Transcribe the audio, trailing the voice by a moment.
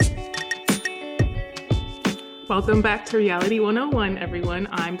Welcome back to Reality 101, everyone.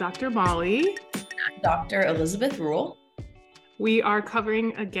 I'm Dr. Molly. Dr. Elizabeth Rule. We are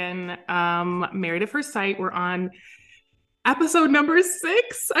covering again Married at First Sight. We're on episode number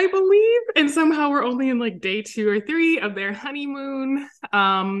 6, I believe. And somehow we're only in like day 2 or 3 of their honeymoon.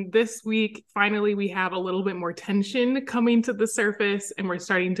 This week, finally, we have a little bit more tension coming to the surface, and we're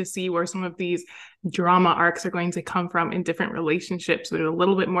starting to see where some of these drama arcs are going to come from in different relationships. There's a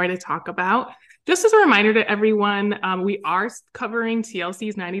little bit more to talk about. Just as a reminder to everyone, we are covering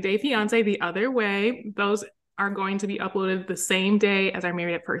TLC's 90 Day Fiancé the other way. Those are going to be uploaded the same day as our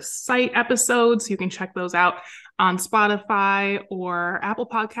Married at First Sight episodes. So you can check those out on Spotify or Apple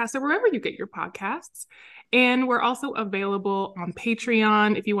Podcasts or wherever you get your podcasts. And we're also available on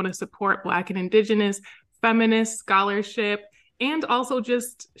Patreon if you want to support Black and Indigenous feminist scholarship and also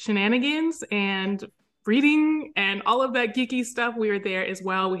just shenanigans and reading and all of that geeky stuff. We are there as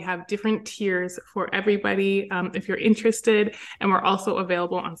well. We have different tiers for everybody if you're interested, and we're also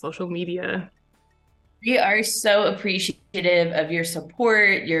available on social media. We are so appreciative of your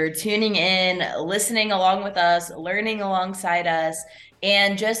support. You're tuning in, listening along with us, learning alongside us,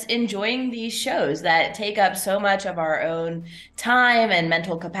 and just enjoying these shows that take up so much of our own time and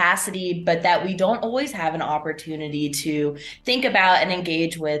mental capacity, but that we don't always have an opportunity to think about and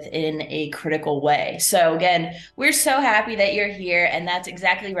engage with in a critical way. So again, we're so happy that you're here, and that's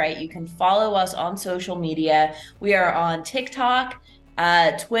exactly right. You can follow us on social media. We are on TikTok,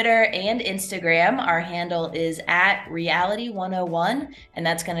 Twitter, and Instagram. Our handle is at Reality101, and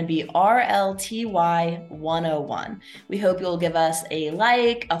that's going to be RLTY101. We hope you'll give us a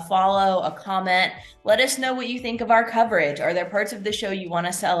like, a follow, a comment. Let us know what you think of our coverage. Are there parts of the show you want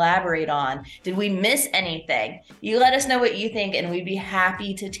us to elaborate on? Did we miss anything? You let us know what you think, and we'd be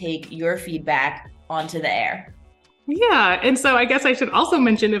happy to take your feedback onto the air. Yeah, and so I guess I should also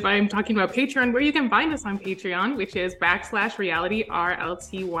mention, if I'm talking about Patreon, where you can find us on Patreon, which is /reality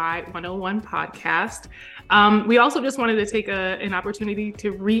RLTY 101 podcast. We also just wanted to take an opportunity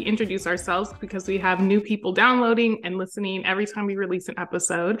to reintroduce ourselves because we have new people downloading and listening every time we release an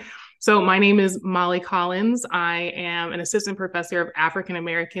episode. So my name is Molly Collins. I am an assistant professor of African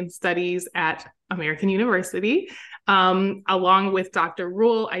American Studies at American University. Along with Dr.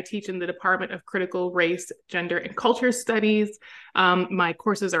 Rule, I teach in the Department of Critical Race, Gender, and Culture Studies. My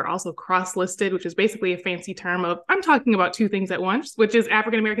courses are also cross-listed, which is basically a fancy term of I'm talking about 2 things at once, which is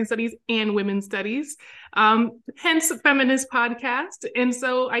African American Studies and Women's Studies, hence Feminist Podcast. And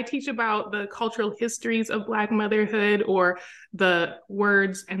so I teach about the cultural histories of Black motherhood, or the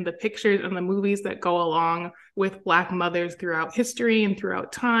words and the pictures and the movies that go along with Black mothers throughout history and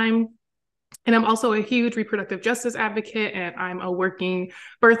throughout time. And I'm also a huge reproductive justice advocate, and I'm a working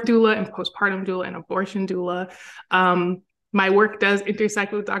birth doula and postpartum doula and abortion doula. My work does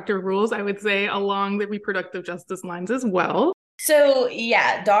intersect with Dr. Rule's, I would say, along the reproductive justice lines as well. So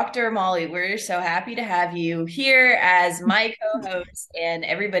yeah, Dr. Molly, we're so happy to have you here as my co-host, and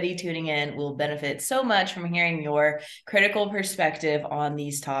everybody tuning in will benefit so much from hearing your critical perspective on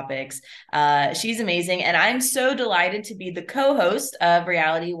these topics. She's amazing, and I'm so delighted to be the co-host of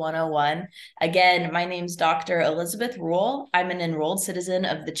Reality 101. Again, my name's Dr. Elizabeth Rule. I'm an enrolled citizen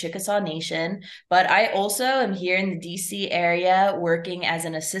of the Chickasaw Nation, but I also am here in the DC area working as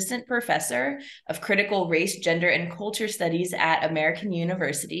an assistant professor of critical race, gender, and culture studies at American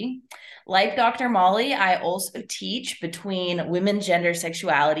University. Like Dr. Molly, I also teach between women, gender,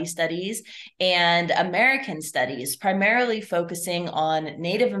 sexuality studies and American studies, primarily focusing on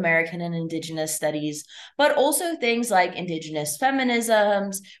Native American and Indigenous studies, but also things like Indigenous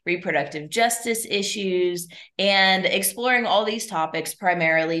feminisms, reproductive justice issues, and exploring all these topics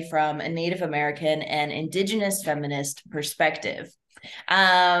primarily from a Native American and Indigenous feminist perspective.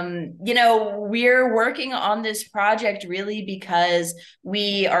 We're working on this project really because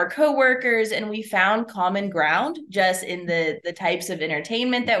we are co-workers and we found common ground just in the types of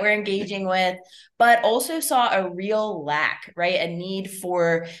entertainment that we're engaging with, but also saw a real lack, right? A need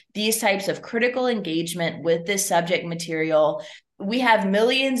for these types of critical engagement with this subject material. We have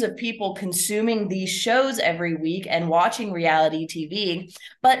millions of people consuming these shows every week and watching reality TV,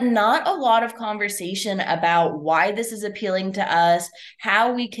 but not a lot of conversation about why this is appealing to us,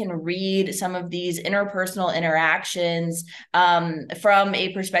 how we can read some of these interpersonal interactions from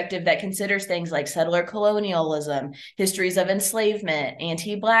a perspective that considers things like settler colonialism, histories of enslavement,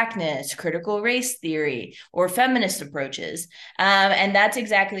 anti-Blackness, critical race theory, or feminist approaches. And that's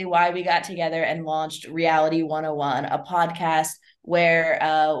exactly why we got together and launched Reality 101, a podcast where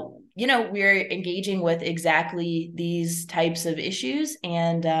we're engaging with exactly these types of issues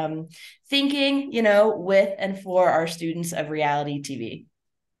and thinking with and for our students of reality TV.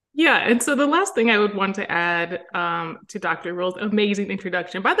 Yeah, and so the last thing I would want to add to Dr. Rule's amazing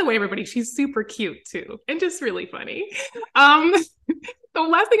introduction. By the way, everybody, she's super cute too, and just really funny. Um, the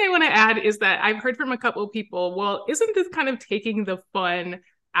last thing I want to add is that I've heard from a couple of people, well, isn't this kind of taking the fun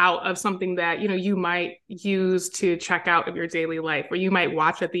out of something that, you might use to check out of your daily life, or you might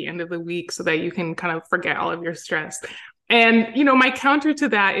watch at the end of the week so that you can kind of forget all of your stress? And, my counter to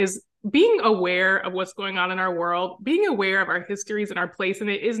that is being aware of what's going on in our world, being aware of our histories and our place in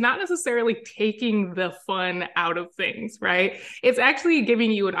it is not necessarily taking the fun out of things, right? It's actually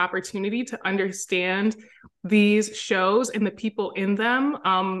giving you an opportunity to understand these shows and the people in them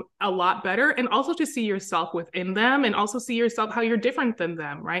a lot better, and also to see yourself within them, and also see yourself how you're different than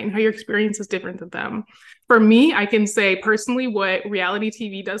them, right? And how your experience is different than them. For me, I can say personally what reality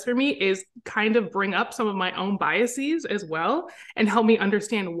TV does for me is kind of bring up some of my own biases as well, and help me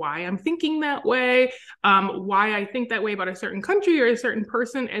understand why I'm thinking that way, why I think that way about a certain country or a certain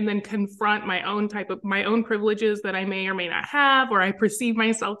person, and then confront my own privileges that I may or may not have, or I perceive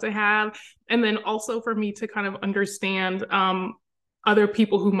myself to have. And then also for me to kind of understand other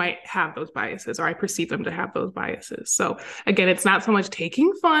people who might have those biases, or I perceive them to have those biases. So again, it's not so much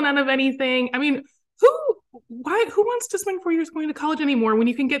taking fun out of anything. I mean, who wants to spend 4 years going to college anymore when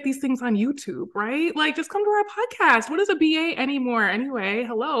you can get these things on YouTube, right? Like, just come to our podcast. What is a BA anymore anyway?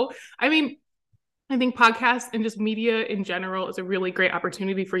 Hello. I mean, I think podcasts and just media in general is a really great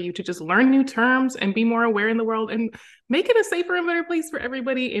opportunity for you to just learn new terms and be more aware in the world, and make it a safer and better place for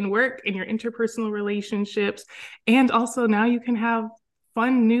everybody in work, in your interpersonal relationships. And also now you can have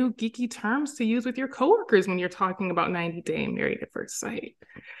fun, new, geeky terms to use with your coworkers when you're talking about 90 Day and Married at First Sight.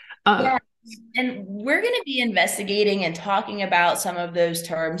 Yeah. And we're going to be investigating and talking about some of those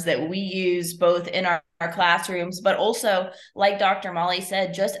terms that we use both in our classrooms, but also, like Dr. Molly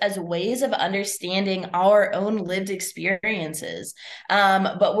said, just as ways of understanding our own lived experiences.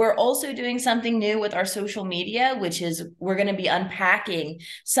 But we're also doing something new with our social media, which is we're going to be unpacking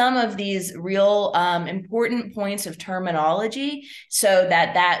some of these real important points of terminology, so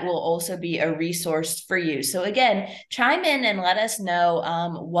that will also be a resource for you. So again, chime in and let us know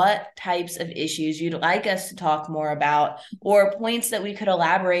what types of issues you'd like us to talk more about, or points that we could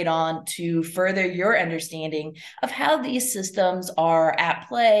elaborate on to further your understanding of how these systems are at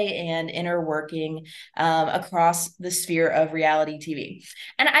play and interworking across the sphere of reality TV.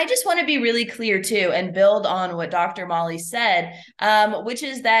 And I just want to be really clear too, and build on what Dr. Molly said, which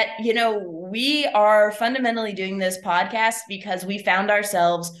is that, we are fundamentally doing this podcast because we found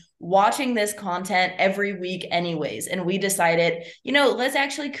ourselves watching this content every week anyways. And we decided, let's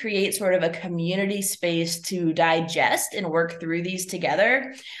actually create sort of a community space to digest and work through these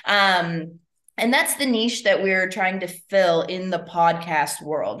together. And that's the niche that we're trying to fill in the podcast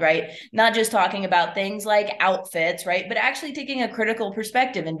world, right? Not just talking about things like outfits, right? But actually taking a critical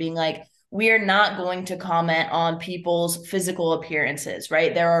perspective and being like, we are not going to comment on people's physical appearances,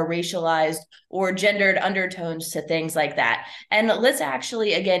 right? There are racialized or gendered undertones to things like that. And let's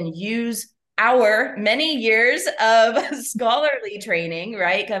actually, again, use our many years of scholarly training,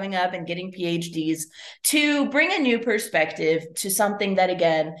 right? Coming up and getting PhDs to bring a new perspective to something that,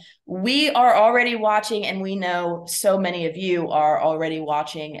 again, we are already watching, and we know so many of you are already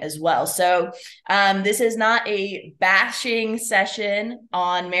watching as well. So this is not a bashing session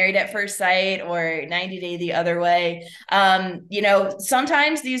on Married at First Sight or 90 Day the Other Way.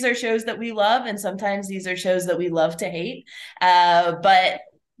 Sometimes these are shows that we love, and sometimes these are shows that we love to hate. But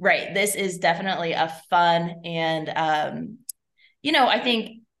right, this is definitely a fun and, I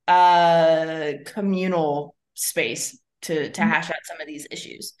think communal space to hash out some of these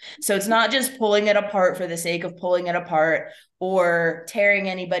issues. So it's not just pulling it apart for the sake of pulling it apart or tearing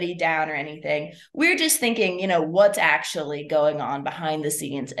anybody down or anything. We're just thinking, what's actually going on behind the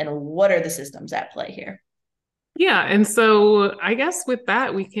scenes, and what are the systems at play here? Yeah. And so I guess with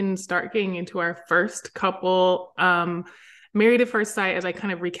that, we can start getting into our first couple. Married at First Sight, as I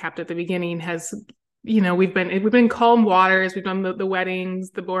kind of recapped at the beginning, has, we've been calm waters. We've done the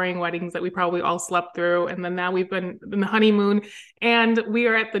weddings, the boring weddings that we probably all slept through. And then now we've been in the honeymoon, and we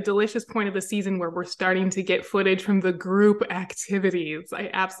are at the delicious point of the season where we're starting to get footage from the group activities. I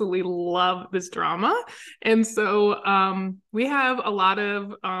absolutely love this drama. And so we have a lot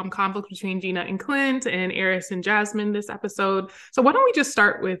of conflict between Gina and Clint, and Eris and Jasmine this episode. So why don't we just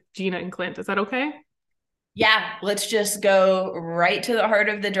start with Gina and Clint? Is that okay? Yeah, let's just go right to the heart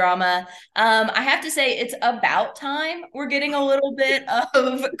of the drama. I have to say, it's about time we're getting a little bit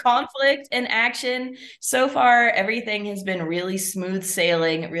of conflict and action. So far, everything has been really smooth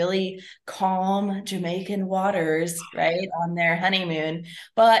sailing, really calm Jamaican waters, right, on their honeymoon.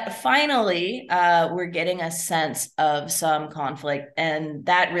 But finally, we're getting a sense of some conflict, and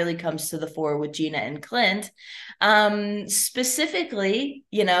that really comes to the fore with Gina and Clint. Specifically,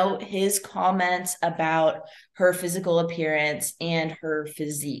 his comments about her physical appearance and her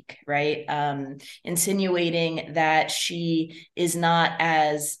physique, right? Insinuating that she is not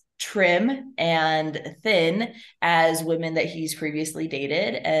as trim and thin as women that he's previously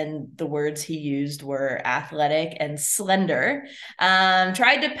dated. And the words he used were athletic and slender.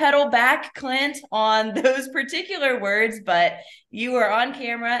 Tried to pedal back, Clint, on those particular words, but you were on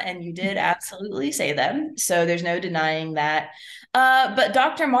camera and you did absolutely say them. So there's no denying that. But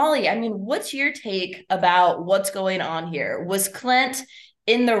Dr. Molly, I mean, what's your take about what's going on here? Was Clint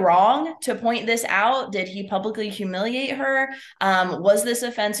in the wrong to point this out? Did he publicly humiliate her? Was this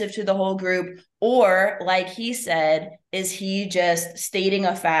offensive to the whole group? Or, like he said, is he just stating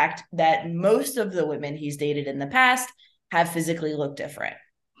a fact that most of the women he's dated in the past have physically looked different?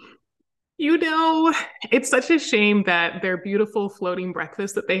 It's such a shame that their beautiful floating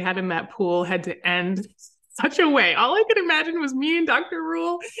breakfast that they had in that pool had to end such a way. All I could imagine was me and Dr.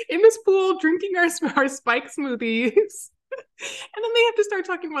 Rule in this pool drinking our spike smoothies. And then they have to start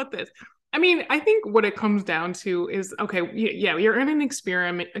talking about this. I mean, I think what it comes down to is, okay, yeah, you're in an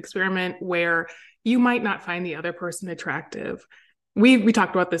experiment where you might not find the other person attractive. We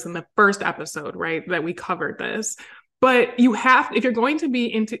talked about this in the first episode, right? That we covered this. But if you're going to be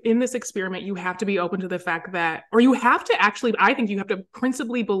in this experiment, you have to be open to the fact that, or you have to actually, I think you have to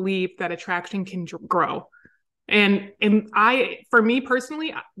principally believe that attraction can grow. For me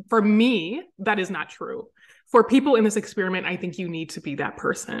personally, that is not true. For people in this experiment, I think you need to be that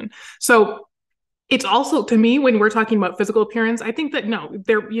person. So it's also, to me, when we're talking about physical appearance, I think that no,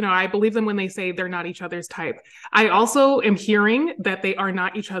 I believe them when they say they're not each other's type. I also am hearing that they are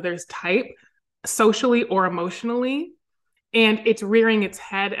not each other's type socially or emotionally, and it's rearing its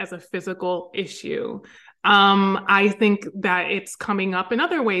head as a physical issue. I think that it's coming up in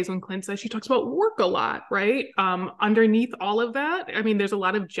other ways when Clint says she talks about work a lot, right? Underneath all of that, I mean, there's a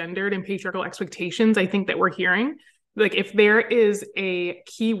lot of gendered and patriarchal expectations, I think, that we're hearing. Like, if there is a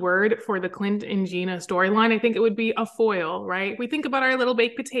key word for the Clint and Gina storyline, I think it would be a foil, right? We think about our little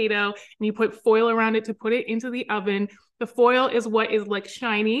baked potato and you put foil around it to put it into the oven. The foil is what is like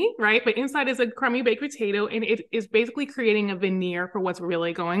shiny, right? But inside is a crummy baked potato, and it is basically creating a veneer for what's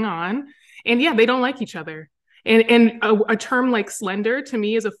really going on. And yeah, they don't like each other. And a term like slender to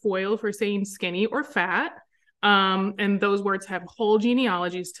me is a foil for saying skinny or fat. And those words have whole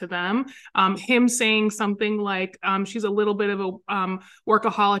genealogies to them. Him saying something like, she's a little bit of a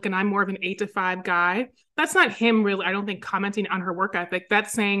workaholic and I'm more of an 8 to 5 guy. That's not him really, I don't think, commenting on her work ethic.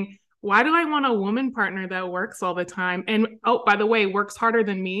 That's saying, why do I want a woman partner that works all the time? And oh, by the way, works harder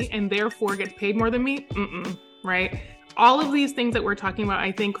than me and therefore gets paid more than me? Right? All of these things that we're talking about,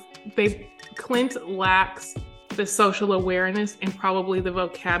 I think Clint lacks the social awareness and probably the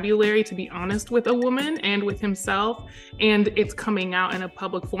vocabulary to be honest with a woman and with himself. And it's coming out in a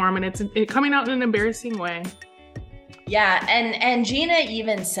public forum, and it's coming out in an embarrassing way. Yeah, and Gina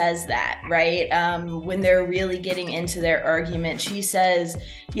even says that, right? When they're really getting into their argument, she says,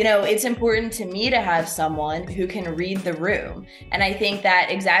 it's important to me to have someone who can read the room. And I think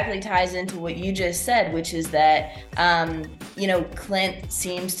that exactly ties into what you just said, which is that, Clint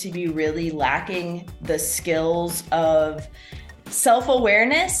seems to be really lacking the skills of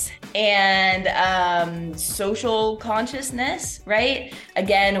self-awareness and social consciousness, right?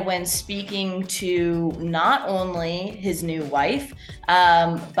 Again, when speaking to not only his new wife,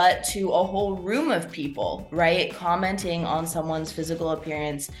 but to a whole room of people, right? Commenting on someone's physical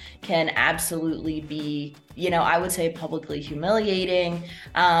appearance can absolutely be, I would say publicly humiliating,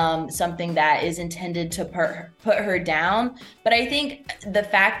 something that is intended to put her down. But I think the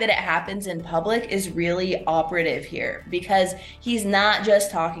fact that it happens in public is really operative here, because he's not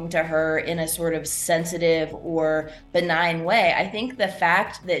just talking to her in a sort of sensitive or benign way. I think the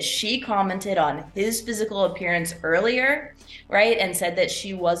fact that she commented on his physical appearance earlier, right, and said that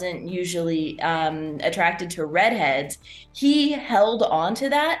she wasn't usually attracted to redheads, he held on to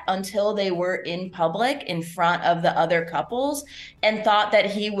that until they were in public in front of the other couples and thought that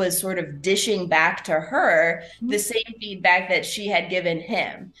he was sort of dishing back to her the same feedback that she had given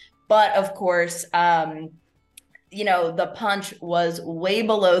him. But of course, the punch was way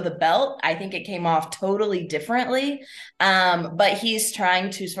below the belt. I think it came off totally differently. But he's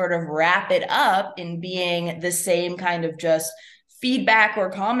trying to sort of wrap it up in being the same kind of just feedback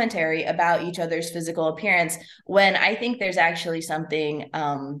or commentary about each other's physical appearance, when I think there's actually something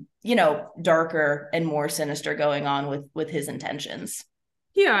darker and more sinister going on with his intentions.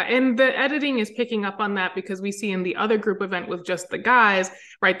 Yeah, and the editing is picking up on that because we see in the other group event with just the guys,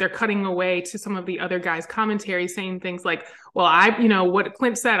 right? They're cutting away to some of the other guys' commentary saying things like, well, what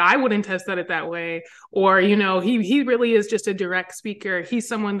Clint said, I wouldn't have said it that way. Or, he really is just a direct speaker. He's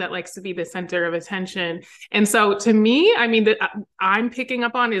someone that likes to be the center of attention. And so to me, I mean, that I'm picking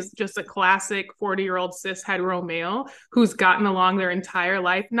up on is just a classic 40-year-old cis hetero male who's gotten along their entire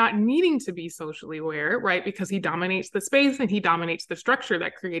life, not needing to be socially aware, right? Because he dominates the space and he dominates the structure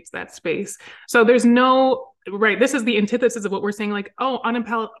that creates that space. So there's no, right, this is the antithesis of what we're saying, like, oh,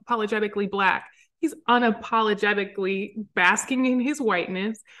 unapologetically Black. He's unapologetically basking in his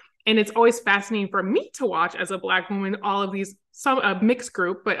whiteness. And it's always fascinating for me to watch as a Black woman, all of these, some a mixed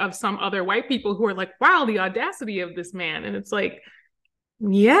group, but of some other white people who are like, wow, the audacity of this man. And it's like,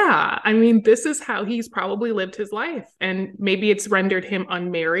 yeah, I mean, this is how he's probably lived his life. And maybe it's rendered him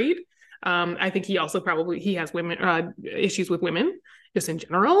unmarried. I think he also he has women issues with women just in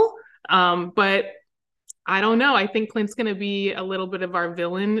general. But I don't know. I think Clint's going to be a little bit of our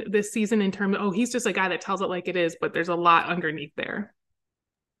villain this season in terms of, oh, he's just a guy that tells it like it is, but there's a lot underneath there.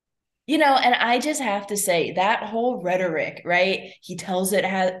 And I just have to say that whole rhetoric, right? He tells it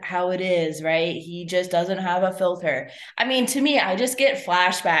how it is, right? He just doesn't have a filter. I mean, to me, I just get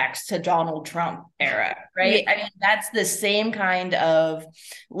flashbacks to Donald Trump era, right? I mean, that's the same kind of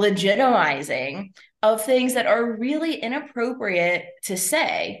legitimizing of things that are really inappropriate to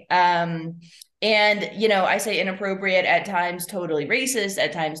say. And, I say inappropriate at times, totally racist,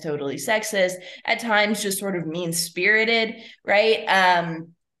 at times, totally sexist, at times, just sort of mean spirited, right?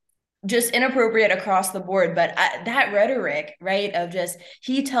 Just inappropriate across the board. But that rhetoric, right, of just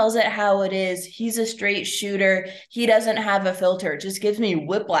he tells it how it is, he's a straight shooter, he doesn't have a filter, just gives me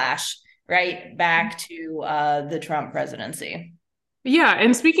whiplash right back to the Trump presidency. Yeah.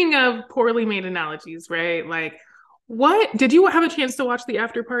 And speaking of poorly made analogies, right? Like, what did you have a chance to watch the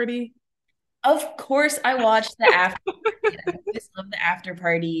after party? Of course, I watched the after party. I always love the after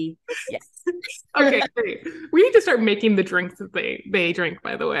party. Yes. Okay, great. We need to start making the drinks that they drink,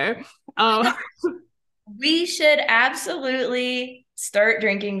 by the way. We should absolutely start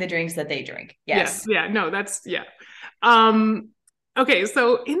drinking the drinks that they drink. Yes. Yeah. No, that's yeah. Okay,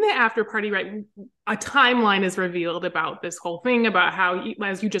 so in the after party, right, a timeline is revealed about this whole thing, about how,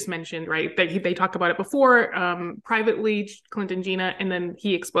 as you just mentioned, right, they talked about it before privately, Clint and Gina, and then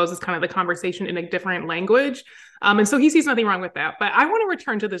he exposes kind of the conversation in a different language. And so he sees nothing wrong with that. But I want to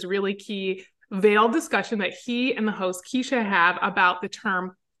return to this really key veiled discussion that he and the host, Keisha, have about the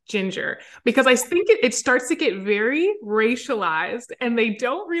term ginger, because I think it starts to get very racialized and they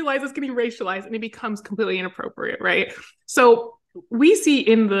don't realize it's getting racialized and it becomes completely inappropriate, right? So we see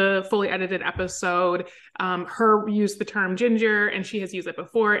in the fully edited episode, her use the term ginger and she has used it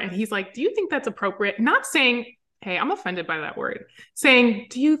before. And he's like, do you think that's appropriate? Not saying, hey, I'm offended by that word. Saying,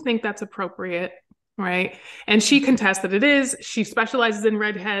 do you think that's appropriate? Right. And she contests that it is. She specializes in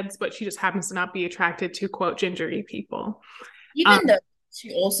redheads, but she just happens to not be attracted to, quote, gingery people. Even though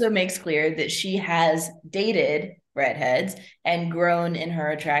she also makes clear that she has dated redheads and grown in her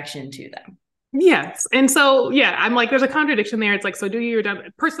attraction to them. Yes. And so, yeah, I'm like, there's a contradiction there. It's like, so do you, you're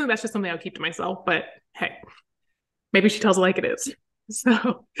done. Personally, that's just something I'll keep to myself. But hey, maybe she tells it like it is.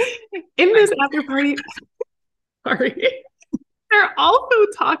 So in this after party, sorry, they're also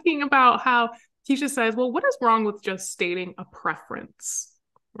talking about how Keisha says, well, what is wrong with just stating a preference?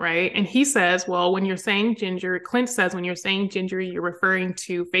 Right. And he says, well, when you're saying ginger, Clint says, when you're saying ginger, you're referring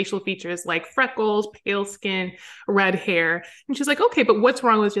to facial features like freckles, pale skin, red hair. And she's like, okay, but what's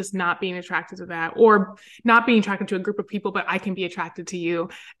wrong with just not being attracted to that, or not being attracted to a group of people, but I can be attracted to you.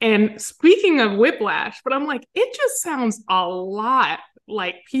 And speaking of whiplash, but I'm like, it just sounds a lot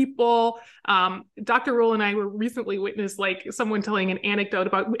like people. Dr. Rule and I were recently witnessed like someone telling an anecdote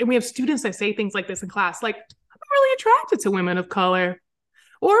about, and we have students that say things like this in class, like, I'm really attracted to women of color.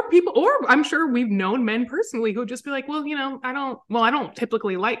 Or people, or I'm sure we've known men personally who just be like, well, I don't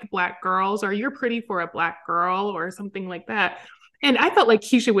typically like Black girls, or you're pretty for a Black girl, or something like that. And I felt like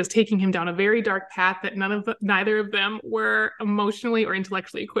Keisha was taking him down a very dark path that neither of them were emotionally or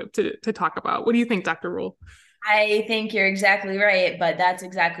intellectually equipped to talk about. What do you think, Dr. Rule? I think you're exactly right, but that's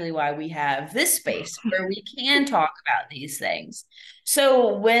exactly why we have this space where we can talk about these things.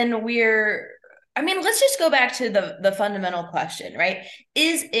 So when we're I mean, let's just go back to the fundamental question, right?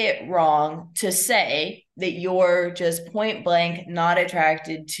 Is it wrong to say that you're just point blank not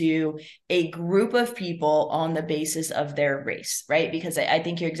attracted to a group of people on the basis of their race, right? Because I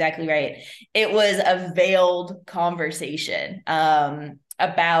think you're exactly right. It was a veiled conversation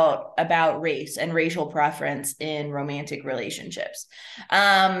about race and racial preference in romantic relationships,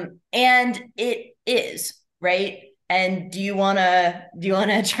 and it is, right? And do you want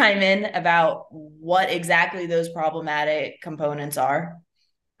to chime in about what exactly those problematic components are?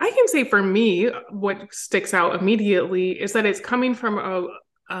 I can say for me, what sticks out immediately is that it's coming from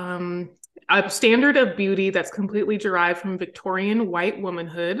a standard of beauty that's completely derived from Victorian white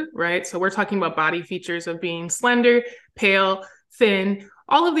womanhood, right? So we're talking about body features of being slender, pale, thin.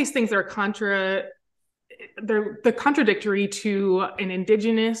 All of these things are they're contradictory to an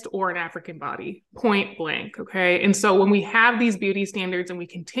indigenous or an African body, point blank. Okay. And so when we have these beauty standards and we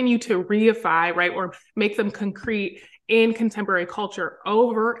continue to reify, right, or make them concrete in contemporary culture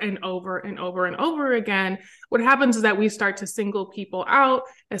over and over and over and over again, what happens is that we start to single people out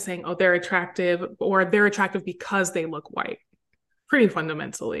as saying, oh, they're attractive, or they're attractive because they look white, pretty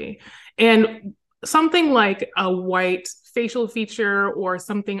fundamentally. And something like a white facial feature or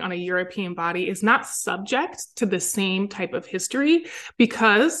something on a European body is not subject to the same type of history,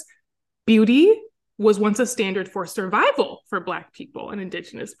 because beauty was once a standard for survival for Black people and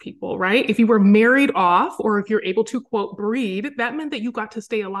Indigenous people, right? If you were married off, or if you're able to, quote, breed, that meant that you got to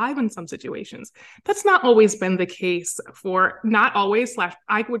stay alive in some situations. That's not always been the case not always,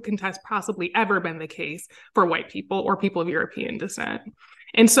 I would contest possibly ever been the case for white people or people of European descent.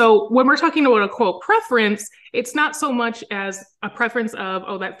 And so when we're talking about a quote preference, it's not so much as a preference of,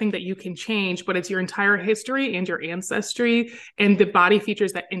 oh, that thing that you can change, but it's your entire history and your ancestry and the body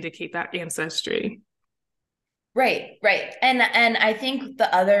features that indicate that ancestry. Right, right. And I think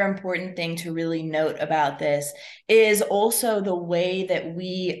the other important thing to really note about this is also the way that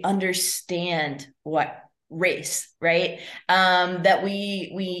we understand what race, right? That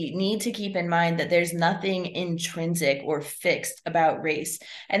we need to keep in mind that there's nothing intrinsic or fixed about race,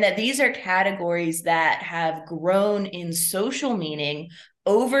 and that these are categories that have grown in social meaning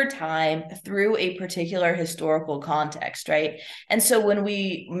over time through a particular historical context, right? And so when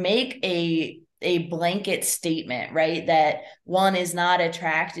we make a blanket statement, right, that one is not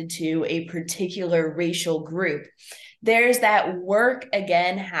attracted to a particular racial group, there's that work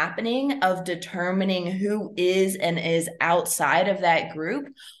again happening of determining who is and is outside of that group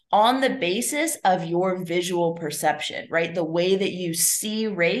on the basis of your visual perception, right? The way that you see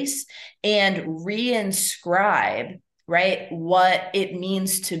race and reinscribe, right, what it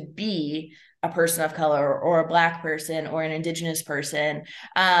means to be a person of color or a Black person or an Indigenous person.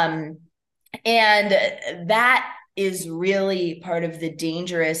 And that is really part of the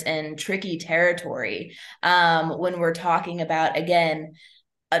dangerous and tricky territory when we're talking about, again,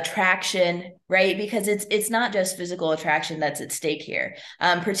 attraction, right? Because it's not just physical attraction that's at stake here.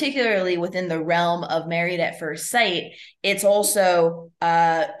 Particularly within the realm of Married at First Sight, it's also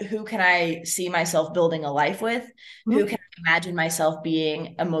who can I see myself building a life with? Mm-hmm. Who can I imagine myself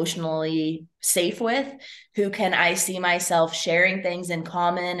being emotionally safe with? Who can I see myself sharing things in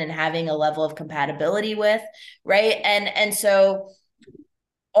common and having a level of compatibility with, right? And so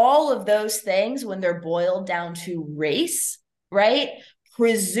all of those things, when they're boiled down to race, right,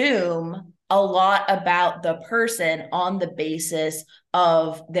 presume a lot about the person on the basis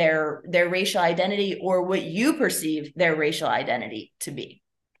of their racial identity or what you perceive their racial identity to be.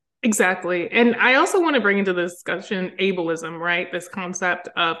 Exactly. And I also want to bring into the discussion ableism, right? This concept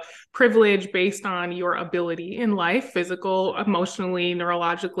of privilege based on your ability in life, physical, emotionally,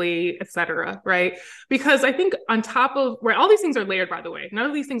 neurologically, et cetera, right? Because I think on top of where all these things are layered, by the way, none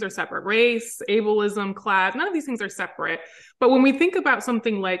of these things are separate. Race, ableism, class, none of these things are separate. But when we think about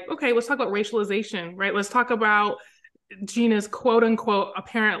something like, okay, let's talk about racialization, right? Let's talk about Gina's quote unquote,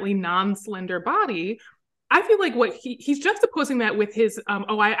 apparently non-slender body. I feel like what he's juxtaposing that with his,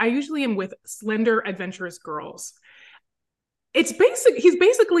 I usually am with slender, adventurous girls. He's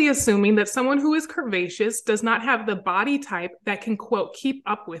basically assuming that someone who is curvaceous does not have the body type that can, quote, keep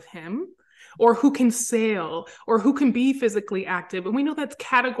up with him, or who can sail, or who can be physically active. And we know that's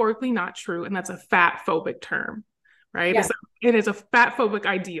categorically not true. And that's a fat phobic term, right? Yeah. It is a fat phobic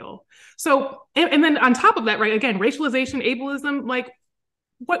ideal. So, and then on top of that, right, again, racialization, ableism, like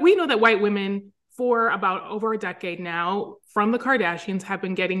what we know that white women for about over a decade now from the Kardashians have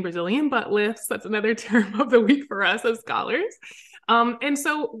been getting Brazilian butt lifts. That's another term of the week for us as scholars. And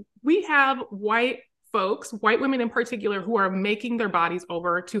so we have white folks, white women in particular, who are making their bodies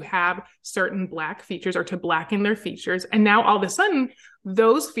over to have certain Black features or to blacken their features. And now all of a sudden,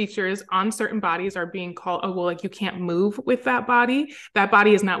 those features on certain bodies are being called, oh, well, like you can't move with that body. That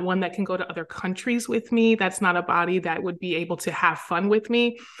body is not one that can go to other countries with me. That's not a body that would be able to have fun with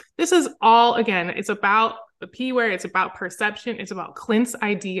me. This is all, again, it's about the P word, it's about perception, it's about Clint's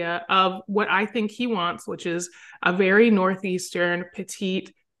idea of what I think he wants, which is a very Northeastern,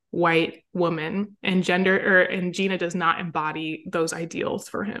 petite, white woman, and and Gina does not embody those ideals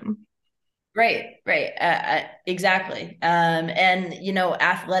for him. Right. Exactly. And,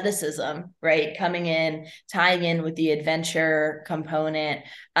 athleticism, right, coming in, tying in with the adventure component.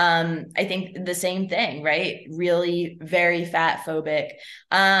 I think the same thing, right? Really very fat phobic.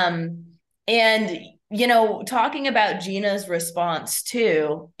 And, talking about Gina's response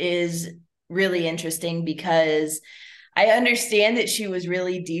too is really interesting because I understand that she was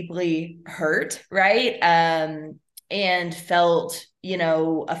really deeply hurt, right? And felt,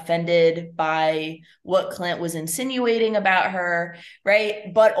 offended by what Clint was insinuating about her,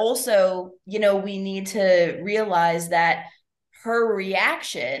 right? But also, we need to realize that her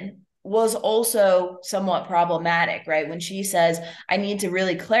reaction was also somewhat problematic, right? When she says, I need to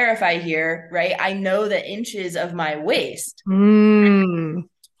really clarify here, right? I know the inches of my waist,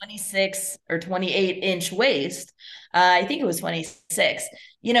 26 or 28-inch waist. I think it was 26,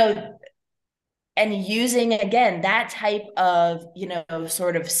 and using, again, that type of,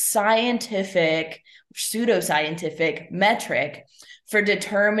 sort of scientific, pseudoscientific metric for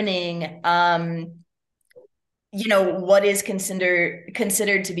determining, what is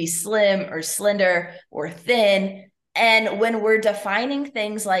considered to be slim or slender or thin. And when we're defining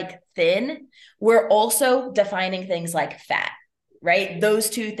things like thin, we're also defining things like fat. Right?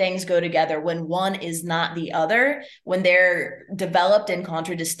 Those two things go together when one is not the other, when they're developed in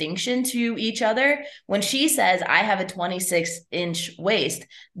contradistinction to each other. When she says, I have a 26-inch waist,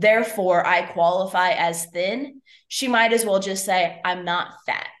 therefore I qualify as thin, she might as well just say, I'm not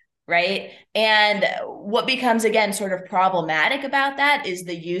fat. Right. And what becomes, again, sort of problematic about that is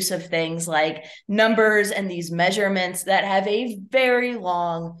the use of things like numbers and these measurements that have a very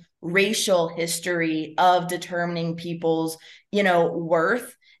long racial history of determining people's,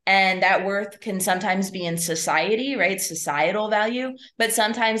 worth. And that worth can sometimes be in society, right? Societal value, but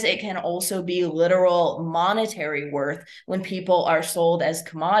sometimes it can also be literal monetary worth when people are sold as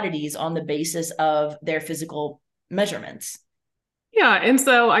commodities on the basis of their physical measurements. Yeah. And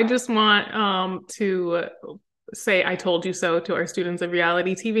so I just want to say I told you so to our students of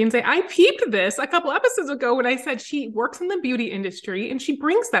reality TV and say, I peeped this a couple episodes ago when I said she works in the beauty industry, and she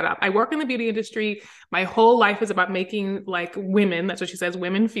brings that up. I work in the beauty industry. My whole life is about making like women, that's what she says,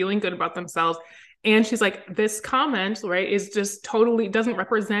 women feeling good about themselves. And she's like, this comment, right, is just totally doesn't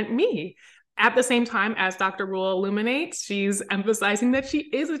represent me. At the same time, as Dr. Rule illuminates, she's emphasizing that she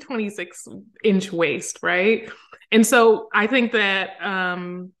is a 26-inch waist, right? And so I think that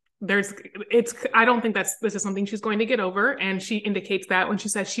I don't think this is something she's going to get over. And she indicates that when she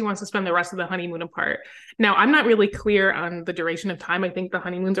says she wants to spend the rest of the honeymoon apart. Now, I'm not really clear on the duration of time. I think the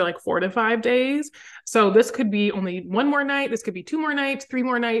honeymoons are like 4 to 5 days. So this could be only one more night. This could be 2 more nights, 3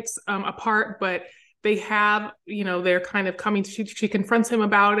 more nights apart, but they have, they're kind of coming to, she confronts him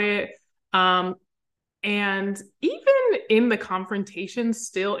about it. And even in the confrontation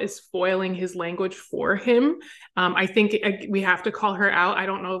still is foiling his language for him. I think we have to call her out. I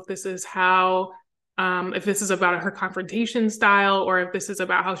don't know if this is if this is about her confrontation style, or if this is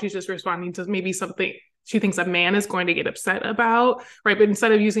about how she's just responding to maybe something she thinks a man is going to get upset about, right? But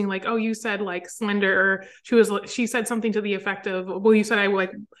instead of using like, oh, you said like slender, she said something to the effect of, well, you said I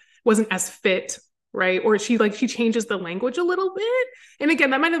like wasn't as fit, right? Or she changes the language a little bit. And again,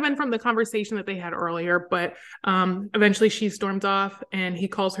 that might have been from the conversation that they had earlier, but eventually she storms off and he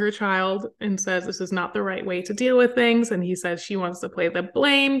calls her a child and says, this is not the right way to deal with things. And he says she wants to play the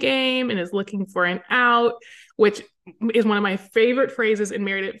blame game and is looking for an out, which is one of my favorite phrases in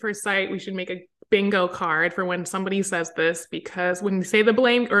Married at First Sight. We should make a bingo card for when somebody says this, because when you say the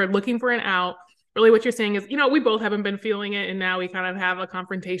blame or looking for an out, really what you're saying is, we both haven't been feeling it. And now we kind of have a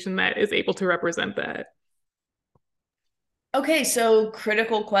confrontation that is able to represent that. Okay, so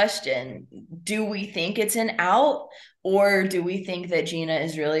critical question. Do we think it's an out, or do we think that Gina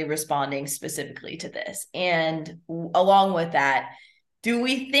is really responding specifically to this? And along with that, do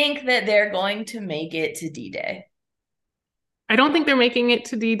we think that they're going to make it to D-Day? I don't think they're making it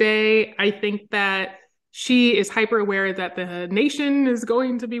to D-Day. I think that she is hyper aware that the nation is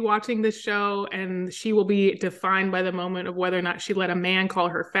going to be watching this show, and she will be defined by the moment of whether or not she let a man call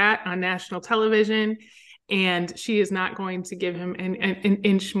her fat on national television. And she is not going to give him an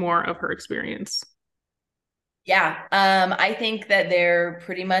inch more of her experience. Yeah, I think that they're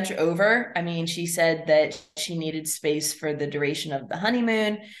pretty much over. I mean, she said that she needed space for the duration of the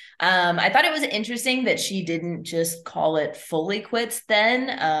honeymoon. I thought it was interesting that she didn't just call it fully quits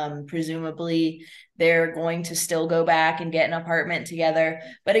then. Presumably, they're going to still go back and get an apartment together.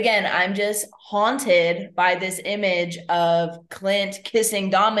 But again, I'm just haunted by this image of Clint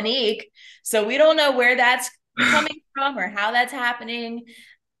kissing Dominique. So we don't know where that's coming from or how that's happening.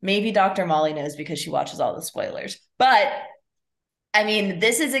 Maybe Dr. Molly knows because she watches all the spoilers. But I mean,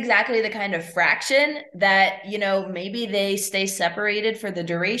 this is exactly the kind of fraction that, maybe they stay separated for the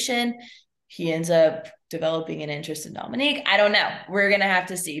duration. He ends up developing an interest in Dominique. I don't know. We're going to have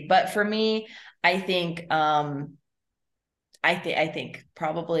to see. But for me, I think I think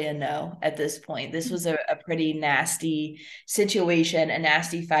probably a no at this point. This was a pretty nasty situation, a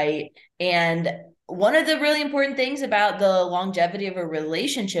nasty fight. And one of the really important things about the longevity of a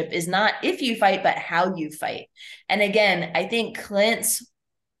relationship is not if you fight, but how you fight. And again, I think Clint's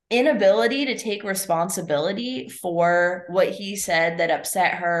inability to take responsibility for what he said that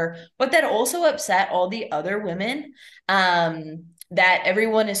upset her, but that also upset all the other women, that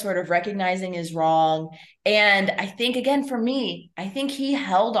everyone is sort of recognizing is wrong. And I think, again, for me, I think he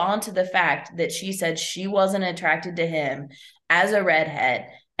held on to the fact that she said she wasn't attracted to him as a redhead,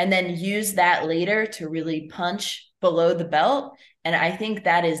 and then used that later to really punch below the belt. And I think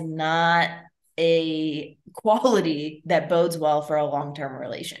that is not a quality that bodes well for a long-term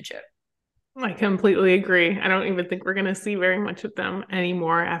relationship. I completely agree. I don't even think we're going to see very much of them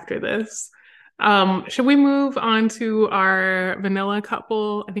anymore after this. Should we move on to our vanilla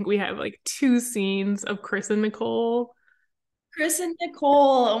couple? I think we have like two scenes of Chris and Nicole. Chris and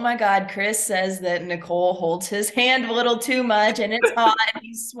Nicole. Oh my God. Chris says that Nicole holds his hand a little too much and it's hot and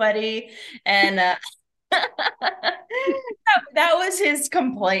he's sweaty. And that was his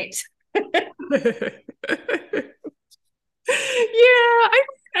complaint. Yeah,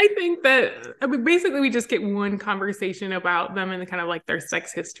 I think that, I mean, basically we just get one conversation about them and kind of like their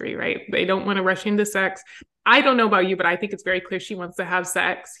sex history, right? They don't want to rush into sex. I don't know about you, but I think it's very clear she wants to have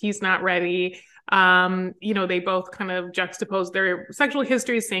sex. He's not ready. They both kind of juxtapose their sexual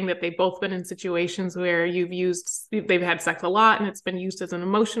histories, saying that they've both been in situations where they've had sex a lot and it's been used as an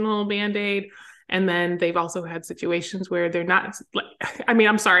emotional band-aid. And then they've also had situations where they're not, like, I mean,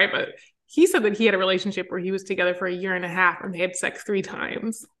 I'm sorry, but he said that he had a relationship where he was together for a year and a half and they had sex 3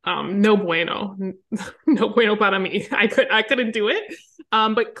 times. No bueno, no bueno para me. I couldn't do it.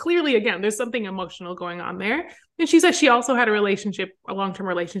 But clearly, again, there's something emotional going on there. And she says she also had a long-term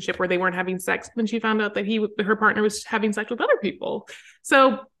relationship where they weren't having sex. Then she found out that her partner was having sex with other people.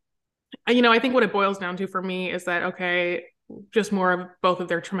 So, I think what it boils down to for me is that, okay, just more of both of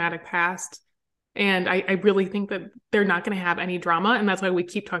their traumatic past. And I really think that they're not going to have any drama. And that's why we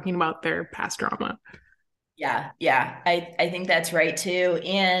keep talking about their past drama. Yeah. I think that's right too.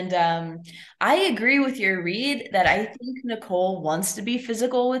 And I agree with your read that I think Nicole wants to be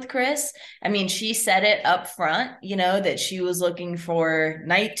physical with Chris. I mean, she said it up front, that she was looking for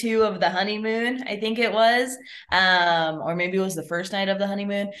night 2 of the honeymoon, I think it was. Or maybe it was the first night of the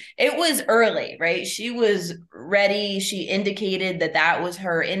honeymoon. It was early, right? She was ready. She indicated that that was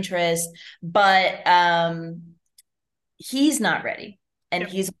her interest, but he's not ready. And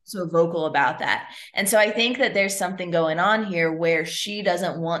Yep. he's so vocal about that. And so I think that there's something going on here where she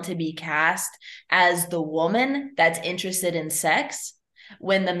doesn't want to be cast as the woman that's interested in sex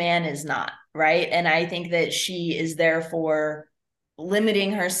when the man is not, right? And I think that she is therefore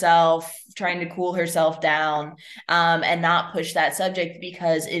limiting herself, trying to cool herself down, and not push that subject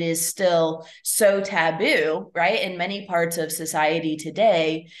because it is still so taboo, right? In many parts of society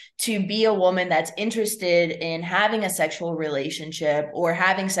today, to be a woman that's interested in having a sexual relationship or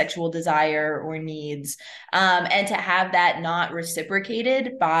having sexual desire or needs, and to have that not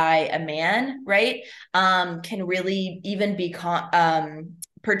reciprocated by a man, right? Can really even be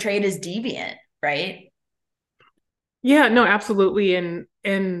portrayed as deviant, right? Yeah, no, absolutely. And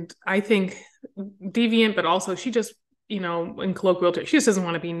I think deviant, but also she just, in colloquial terms, she just doesn't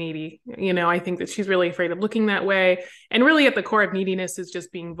want to be needy. I think that she's really afraid of looking that way. And really at the core of neediness is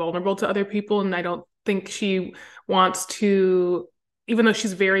just being vulnerable to other people. And I don't think she wants to, even though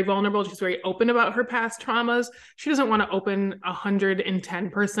she's very vulnerable, she's very open about her past traumas. She doesn't want to open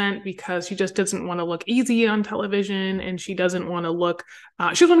 110% because she just doesn't want to look easy on television. And she doesn't want to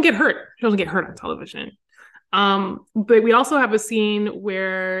she doesn't want to get hurt. She doesn't get hurt on television. But we also have a scene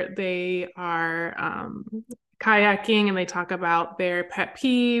where they are kayaking and they talk about their pet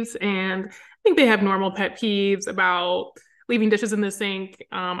peeves. And I think they have normal pet peeves about leaving dishes in the sink.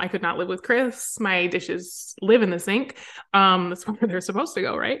 I could not live with Chris. My dishes live in the sink. That's where they're supposed to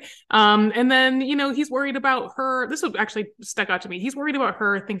go, right? And then, he's worried about her. This would actually stuck out to me. He's worried about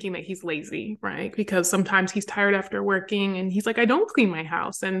her thinking that he's lazy, right? Because sometimes he's tired after working and he's like, I don't clean my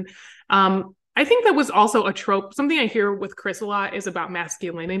house. And I think that was also a trope. Something I hear with Chris a lot is about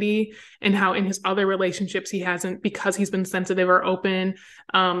masculinity and how in his other relationships, he hasn't, because he's been sensitive or open,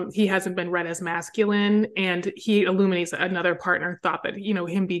 he hasn't been read as masculine. And he illuminates that another partner thought that,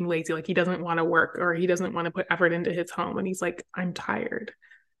 him being lazy, like he doesn't want to work or he doesn't want to put effort into his home. And he's like, I'm tired.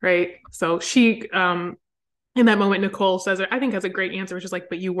 Right. So she, in that moment, Nicole says, I think has a great answer, which is like,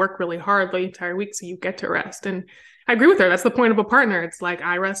 but you work really hard the entire week, so you get to rest. And I agree with her. That's the point of a partner. It's like,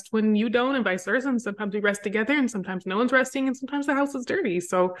 I rest when you don't and vice versa. And sometimes we rest together and sometimes no one's resting and sometimes the house is dirty.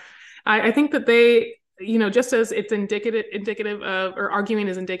 So I think that they, just as it's indicative of, or arguing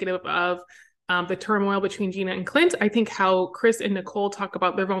is indicative of the turmoil between Gina and Clint, I think how Chris and Nicole talk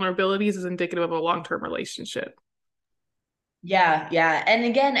about their vulnerabilities is indicative of a long-term relationship. Yeah, yeah. And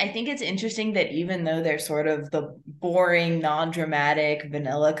again, I think it's interesting that even though they're sort of the boring, non-dramatic,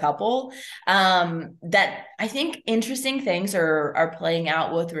 vanilla couple, that I think interesting things are playing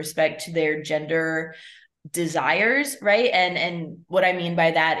out with respect to their gender desires, right? And what I mean by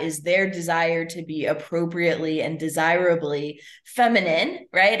that is their desire to be appropriately and desirably feminine,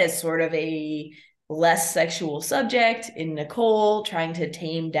 right? As sort of a less sexual subject in Nicole, trying to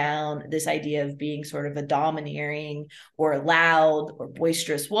tame down this idea of being sort of a domineering or loud or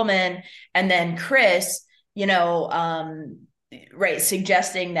boisterous woman. And then Chris, right,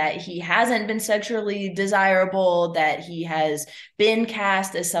 suggesting that he hasn't been sexually desirable, that he has been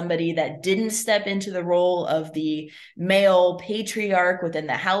cast as somebody that didn't step into the role of the male patriarch within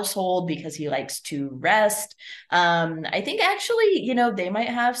the household because he likes to rest. I think actually, they might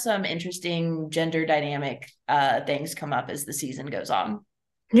have some interesting gender dynamic things come up as the season goes on.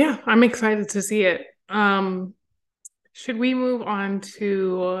 Yeah, I'm excited to see it. Should we move on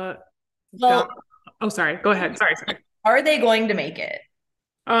to oh, sorry, go ahead. Sorry. Are they going to make it?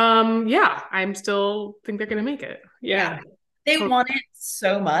 Yeah, I'm still think they're gonna make it. Yeah. They want it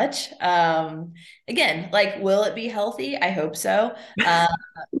so much. Again, like, will it be healthy? I hope so.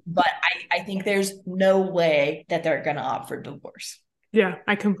 But I think there's no way that they're gonna opt for divorce. Yeah,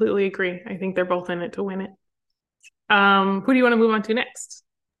 I completely agree. I think they're both in it to win it. Who do you want to move on to next?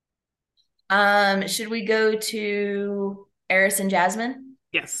 Should we go to Airris and Jasmine?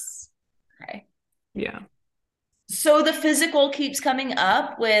 Yes. Okay. Yeah. So the physical keeps coming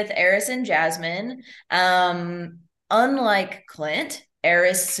up with Airris and Jasmine. Unlike Clint,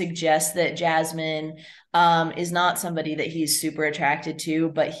 Airris suggests that Jasmine is not somebody that he's super attracted to,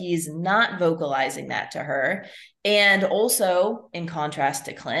 but he's not vocalizing that to her. And also, in contrast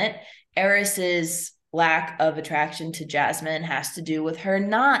to Clint, Airris's lack of attraction to Jasmine has to do with her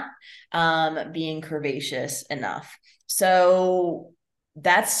not being curvaceous enough. So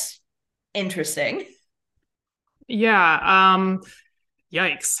that's interesting. Yeah.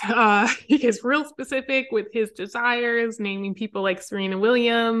 Yikes. He gets real specific with his desires, naming people like Serena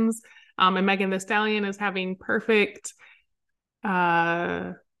Williams, and Megan Thee Stallion as having perfect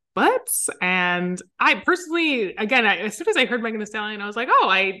butts. And I personally, again, as soon as I heard Megan Thee Stallion, I was like, oh,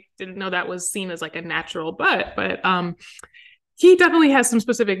 I didn't know that was seen as like a natural butt. But he definitely has some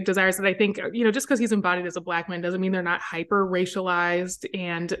specific desires that I think, just because he's embodied as a Black man doesn't mean they're not hyper racialized.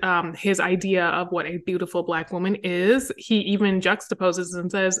 And his idea of what a beautiful Black woman is, he even juxtaposes and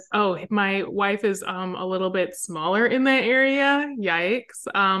says, oh, my wife is a little bit smaller in that area. Yikes.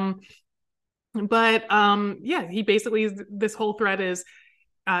 But yeah, he basically, this whole thread is,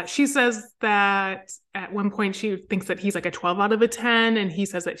 she says that at one point she thinks that he's like a 12 out of a 10, and he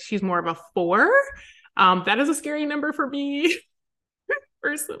says that she's more of a 4. That is a scary number for me.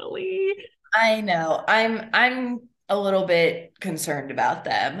 Personally, I know. I'm a little bit concerned about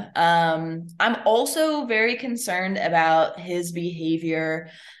them. I'm also very concerned about his behavior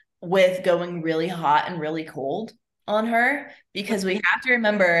with going really hot and really cold on her, because we have to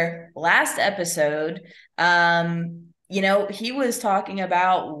remember last episode, he was talking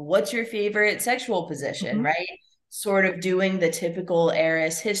about what's your favorite sexual position, right? Sort of doing the typical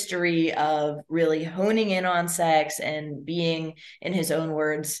Airris history of really honing in on sex and being, in his own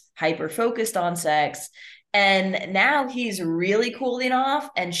words, hyper focused on sex. And now he's really cooling off,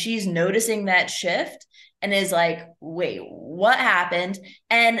 and she's noticing that shift and is like, wait, what happened?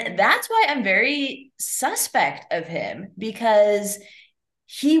 And that's why I'm very suspect of him, because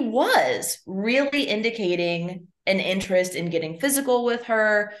he was really indicating an interest in getting physical with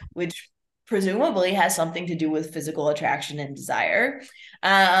her, which presumably has something to do with physical attraction and desire,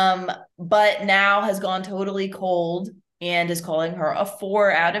 but now has gone totally cold and is calling her a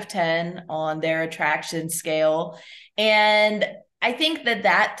 4 out of 10 on their attraction scale. And I think that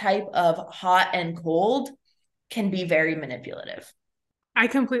that type of hot and cold can be very manipulative. I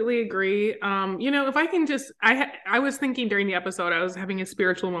completely agree. If I can just, I was thinking during the episode, I was having a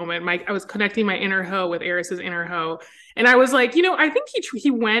spiritual moment. I was connecting my inner hoe with Eris's inner hoe, and I was like, I think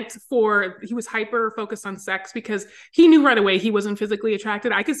he was hyper focused on sex because he knew right away he wasn't physically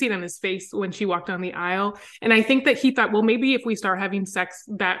attracted. I could see it on his face when she walked down the aisle, and I think that he thought, well, maybe if we start having sex,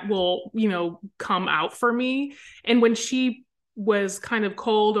 that will, come out for me. And when she was kind of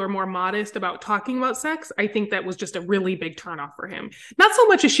cold or more modest about talking about sex, I think that was just a really big turnoff for him. Not so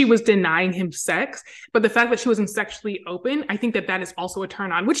much as she was denying him sex, but the fact that she wasn't sexually open, I think that that is also a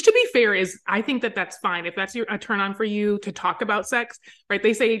turn on, which to be fair is, I think that that's fine. If that's a turn on for you to talk about sex, right?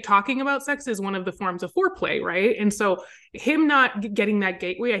 They say talking about sex is one of the forms of foreplay, right? And so him not getting that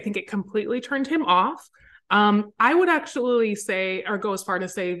gateway, I think it completely turned him off. I would actually say, or go as far to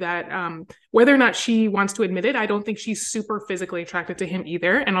say that whether or not she wants to admit it, I don't think she's super physically attracted to him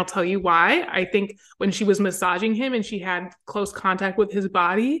either. And I'll tell you why. I think when she was massaging him and she had close contact with his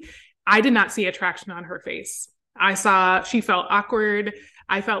body, I did not see attraction on her face. She felt awkward.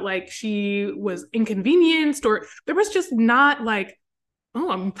 I felt like she was inconvenienced, or there was just not like, oh,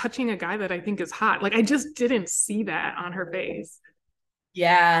 I'm touching a guy that I think is hot. Like, I just didn't see that on her face.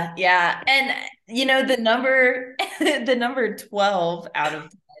 Yeah, yeah. And the number the number 12 out of 10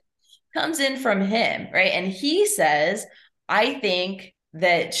 comes in from him, right? And he says, I think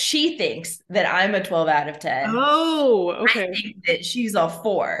that she thinks that I'm a 12 out of 10. Oh, okay. I think that she's a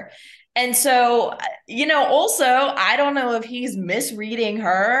 4. And so, also, I don't know if he's misreading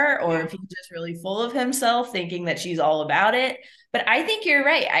her or if he's just really full of himself, thinking that she's all about it. But I think you're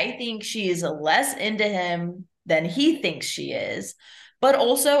right. I think she's less into him than he thinks she is. But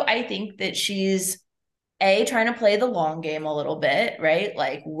also, I think that she's trying to play the long game a little bit, right?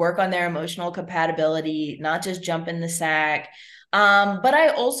 Like work on their emotional compatibility, not just jump in the sack. But I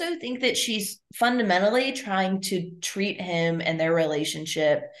also think that she's fundamentally trying to treat him and their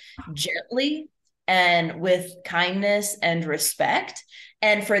relationship gently and with kindness and respect.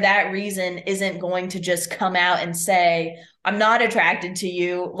 And for that reason, isn't going to just come out and say, I'm not attracted to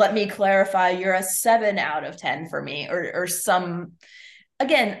you. Let me clarify, you're a 7 out of 10 for me, or some,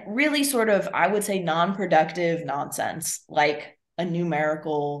 again, really sort of, I would say, non-productive nonsense, like a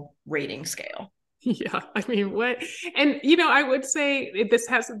numerical rating scale. Yeah, I mean, what? And I would say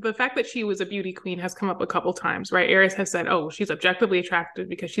the fact that she was a beauty queen has come up a couple times, right? Eris has said, "Oh, she's objectively attractive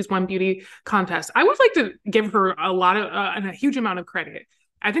because she's won beauty contests." I would like to give her a lot of and a huge amount of credit.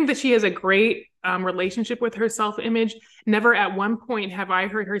 I think that she has a great relationship with her self-image. Never at one point have I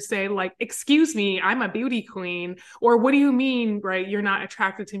heard her say, like, excuse me, I'm a beauty queen, or what do you mean, right? You're not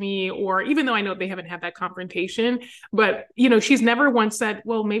attracted to me, or even though I know they haven't had that confrontation, but she's never once said,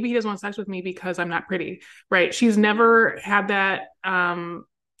 well, maybe he doesn't want sex with me because I'm not pretty, right? She's never had that.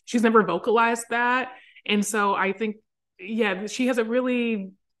 She's never vocalized that. And so I think, yeah,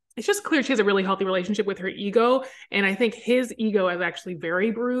 it's just clear she has a really healthy relationship with her ego. And I think his ego is actually very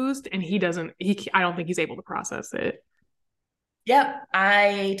bruised, and I don't think he's able to process it. Yep,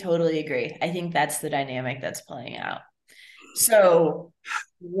 I totally agree. I think that's the dynamic that's playing out. So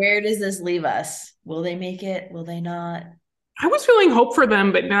where does this leave us? Will they make it? Will they not? I was feeling hope for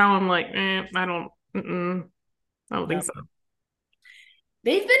them, but now I'm like, I don't think so.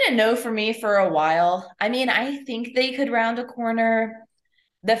 They've been a no for me for a while. I mean, I think they could round a corner.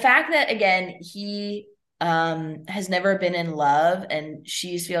 The fact that, again, he has never been in love and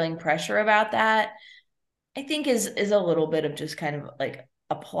she's feeling pressure about that, I think is a little bit of just kind of like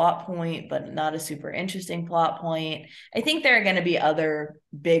a plot point, but not a super interesting plot point. I think there are going to be other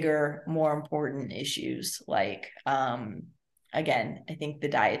bigger, more important issues, like again, I think the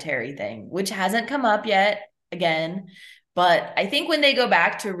dietary thing, which hasn't come up yet, again. But I think when they go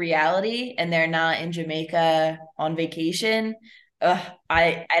back to reality and they're not in Jamaica on vacation,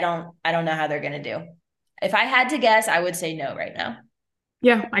 I don't know how they're gonna do. If I had to guess, I would say no right now.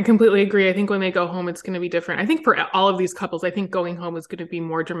 Yeah, I completely agree. I think when they go home, it's going to be different. I think for all of these couples, I think going home is going to be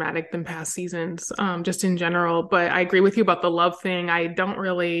more dramatic than past seasons, just in general. But I agree with you about the love thing. I don't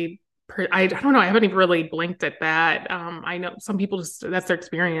know. I haven't even really blinked at that. I know some people that's their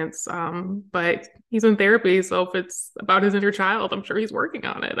experience. But he's in therapy. So if it's about his inner child, I'm sure he's working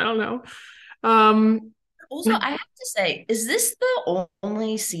on it. I don't know. Also, I have to say, is this the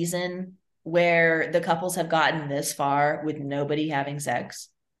only season where the couples have gotten this far with nobody having sex?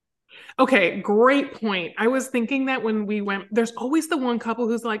 Okay, great point. I was thinking that when we went, there's always the one couple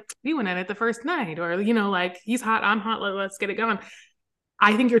who's like, we went at it the first night, or, like, he's hot, I'm hot, let's get it going.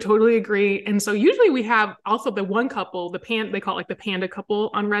 I think you're totally agree. And so usually we have also the one couple, they call it like the panda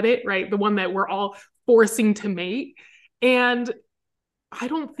couple on Reddit, right? The one that we're all forcing to mate. And I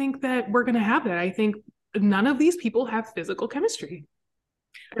don't think that we're going to have that. I think none of these people have physical chemistry.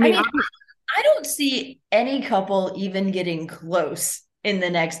 I mean, I don't see any couple even getting close in the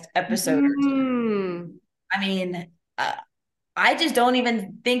next episode or two. I mean, I just don't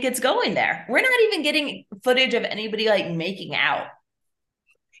even think it's going there. We're not even getting footage of anybody like making out.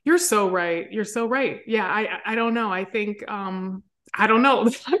 You're so right. You're so right. Yeah, I don't know. I think I don't know.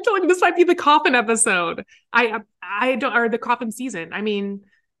 I'm feeling this might be the coffin episode. I don't, or the coffin season. I mean,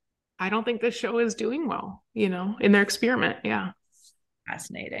 I don't think this show is doing well, in their experiment. Yeah.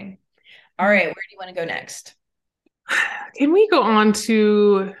 Fascinating. All right, where do you want to go next? Can we go on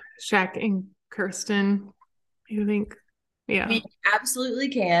to Shaq and Kirsten? You think? Yeah. We absolutely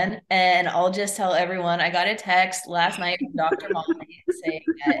can. And I'll just tell everyone I got a text last night from Dr. Molly saying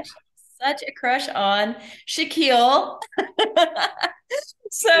that she's such a crush on Shaquille.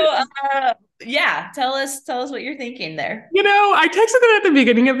 So yeah, tell us what you're thinking there. I texted them at the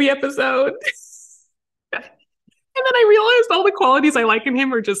beginning of the episode. And then I realized all the qualities I like in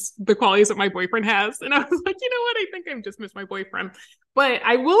him are just the qualities that my boyfriend has. And I was like, you know what? I think I just miss my boyfriend. But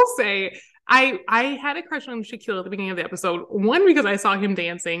I will say, I had a crush on Shaquille at the beginning of the episode. One, because I saw him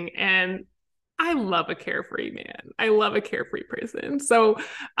dancing, and I love a carefree man. I love a carefree person. So,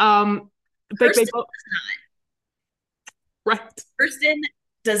 Kirsten both, right. Kirsten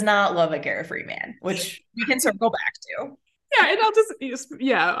does not love a carefree man, which we can circle back to. Yeah, and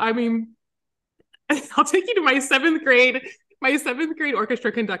I mean, I'll take you to my seventh grade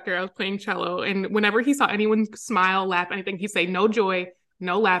orchestra conductor. I was playing cello, and whenever he saw anyone smile, laugh, anything, he'd say, "No joy,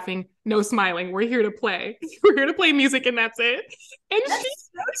 no laughing, no smiling. We're here to play. We're here to play music, and that's it." And that's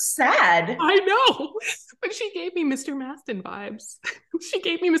so sad. I know, but she gave me Mr. Maston vibes. She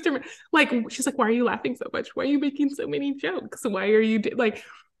gave me she's like, "Why are you laughing so much? Why are you making so many jokes? Why are you like?"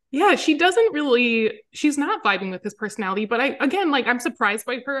 Yeah, she's not vibing with his personality, but I'm surprised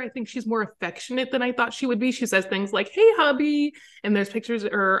by her. I think she's more affectionate than I thought she would be. She says things like, "Hey, hubby," and there's pictures,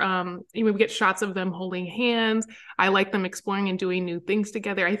 or we get shots of them holding hands. I like them exploring and doing new things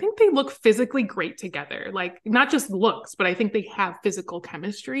together. I think they look physically great together, like not just looks, but I think they have physical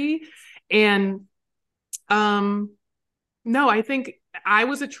chemistry. And no, I think I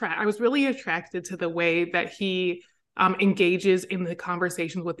was really attracted to the way that he engages in the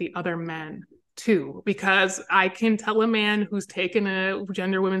conversations with the other men too, because I can tell a man who's taken a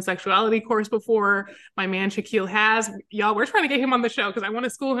gender women's sexuality course before my man Shaquille has. Y'all, we're trying to get him on the show because I want to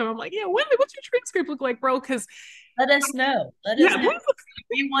school him. I'm like, yeah, what's your transcript look like, bro? Because let us know.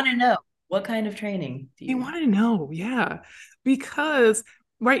 We want to know, what kind of training do you want to know? Yeah, because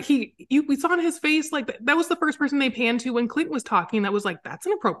right, we saw in his face, like that was the first person they panned to when Clinton was talking. That was like, that's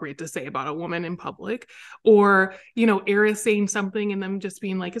inappropriate to say about a woman in public. Or Eris saying something and them just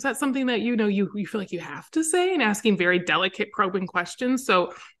being like, is that something that you feel like you have to say, and asking very delicate, probing questions.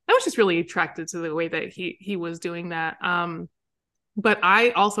 So I was just really attracted to the way that he was doing that. But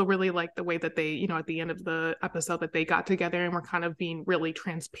I also really like the way that they, at the end of the episode, that they got together and were kind of being really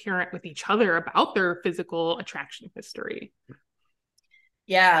transparent with each other about their physical attraction history.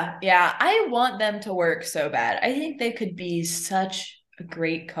 Yeah. I want them to work so bad. I think they could be such a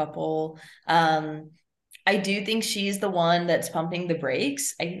great couple. I do think she's the one that's pumping the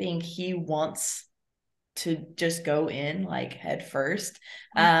brakes. I think he wants to just go in like head first.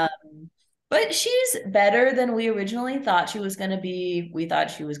 But she's better than we originally thought she was going to be. We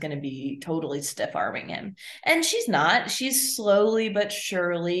thought she was going to be totally stiff arming him. And she's not. She's slowly but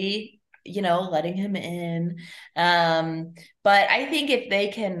surely letting him in. But I think if they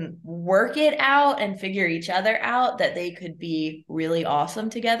can work it out and figure each other out, that they could be really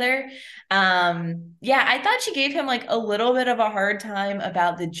awesome together. I thought she gave him like a little bit of a hard time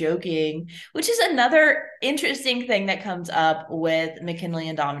about the joking, which is another interesting thing that comes up with McKinley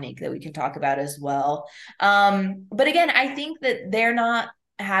and Dominique that we can talk about as well. But again, I think that they're not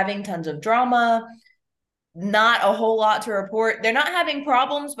having tons of drama. Not a whole lot to report. They're not having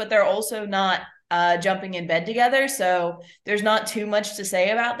problems, but they're also not jumping in bed together. So there's not too much to say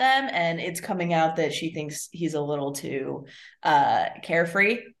about them. And it's coming out that she thinks he's a little too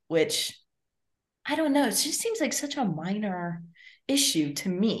carefree, which I don't know. It just seems like such a minor issue to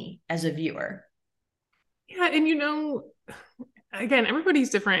me as a viewer. Yeah. And again, everybody's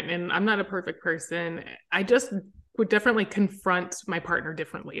different, and I'm not a perfect person. I just would definitely confront my partner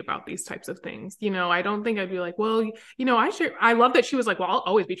differently about these types of things. I don't think I'd be like, well, I love that she was like, well, I'll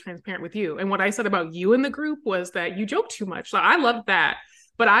always be transparent with you. And what I said about you in the group was that you joke too much. So I love that.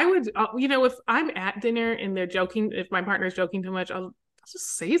 But I would, if I'm at dinner and they're joking, if my partner's joking too much, I'll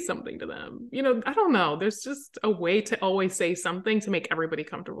just say something to them. You know, I don't know. There's just a way to always say something to make everybody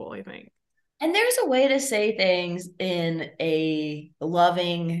comfortable, I think. And there's a way to say things in a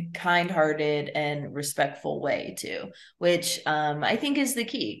loving, kind-hearted, and respectful way too, which I think is the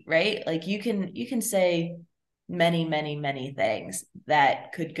key, right? Like you can say many, many, many things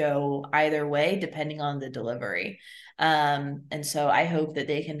that could go either way depending on the delivery. And so I hope that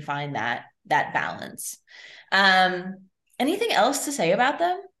they can find that balance. Um, Anything else to say about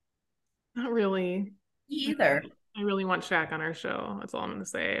them? Not really. Either. I really want Shaq on our show. That's all I'm gonna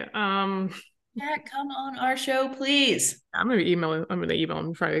say. Yeah, come on our show, please. I'm gonna email him. I'm gonna email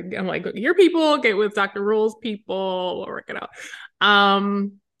him. Try to. I'm like, your people get with Dr. Rules people. We'll work it out.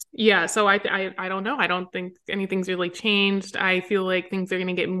 Yeah. So I don't know. I don't think anything's really changed. I feel like things are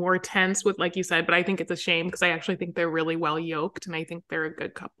gonna get more tense with, like you said, but I think it's a shame because I actually think they're really well yoked, and I think they're a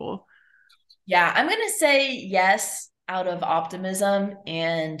good couple. Yeah, I'm gonna say yes out of optimism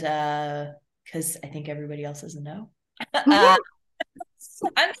and because I think everybody else is a no. uh, I'm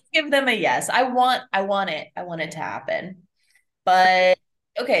gonna give them a yes. I want it to happen. But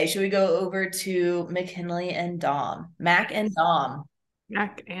okay, should we go over to McKinley and Dom? Mac and Dom.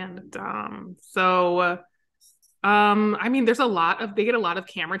 Jack and Dom. So, I mean, they get a lot of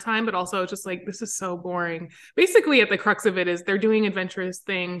camera time, but also just like, this is so boring. Basically, at the crux of it is they're doing adventurous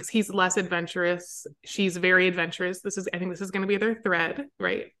things. He's less adventurous. She's very adventurous. I think this is going to be their thread,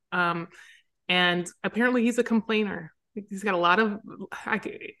 right? And apparently he's a complainer. He's got a lot of,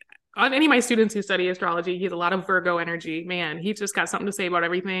 on any of my students who study astrology, he has a lot of Virgo energy. Man, he's just got something to say about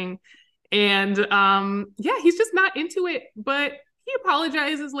everything. And yeah, he's just not into it, but he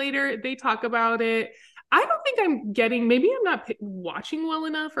apologizes later. They talk about it. I don't think maybe I'm not watching well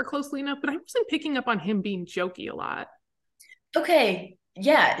enough or closely enough, but I wasn't picking up on him being jokey a lot. Okay.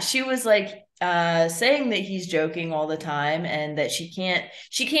 Yeah, she was like saying that he's joking all the time and that she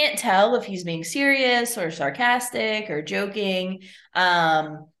can't tell if he's being serious or sarcastic or joking.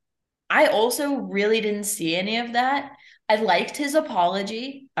 I also really didn't see any of that. I liked his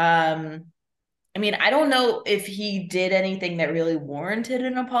apology. I mean, I don't know if he did anything that really warranted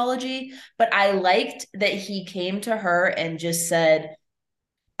an apology, but I liked that he came to her and just said,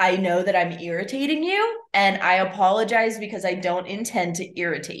 I know that I'm irritating you, and I apologize because I don't intend to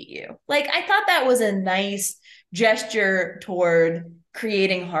irritate you. Like, I thought that was a nice gesture toward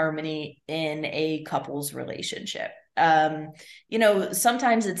creating harmony in a couple's relationship.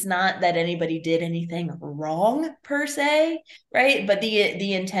 Sometimes it's not that anybody did anything wrong per se, right? But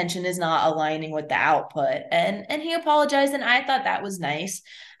the intention is not aligning with the output. And he apologized, and I thought that was nice.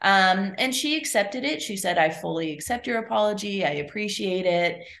 And she accepted it. She said, I fully accept your apology. I appreciate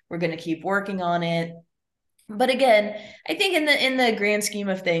it. We're going to keep working on it. But again, I think in the grand scheme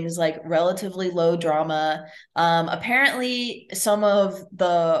of things, like relatively low drama. Apparently some of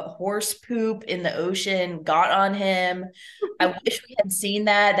the horse poop in the ocean got on him. I wish we had seen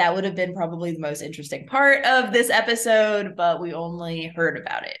that. That would have been probably the most interesting part of this episode, but we only heard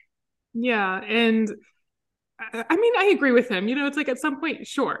about it. Yeah. And I mean, I agree with him. You know, it's like at some point,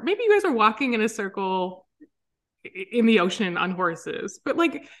 sure, maybe you guys are walking in a circle in the ocean on horses, but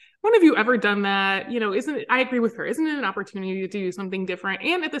like, when have you ever done that? You know, I agree with her. Isn't it an opportunity to do something different?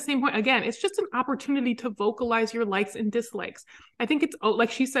 And at the same point, again, it's just an opportunity to vocalize your likes and dislikes. I think it's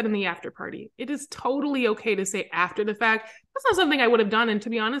like she said in the after party, it is totally okay to say after the fact, that's not something I would have done. And to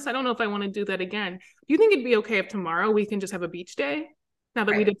be honest, I don't know if I want to do that again. Do you think it'd be okay if tomorrow we can just have a beach day? Now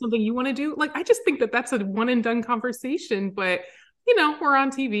that we did something you want to do? Like, I just think that that's a one and done conversation, but you know, we're on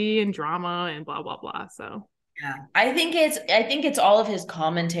TV and drama and blah, blah, blah. So yeah. I think it's all of his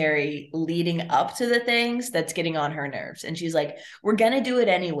commentary leading up to the things that's getting on her nerves. And she's like, we're gonna do it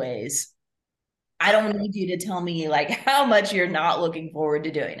anyways. I don't need you to tell me like how much you're not looking forward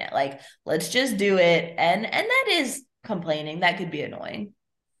to doing it. Like, let's just do it. And that is complaining. That could be annoying.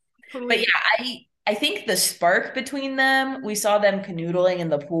 totally. But yeah, I think the spark between them, we saw them canoodling in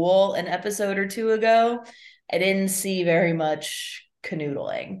the pool an episode or two ago. I didn't see very much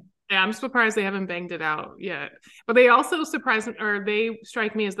canoodling. Yeah, I'm surprised they haven't banged it out yet. But they also they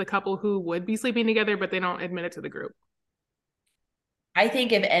strike me as the couple who would be sleeping together, but they don't admit it to the group. I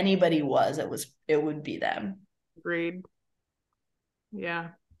think if anybody it would be them. Agreed. Yeah.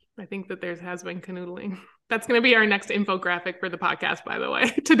 I think that there has been canoodling. That's going to be our next infographic for the podcast, by the way,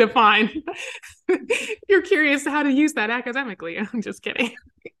 to define. You're curious how to use that academically. I'm just kidding.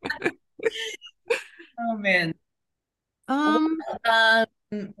 Oh man. Um,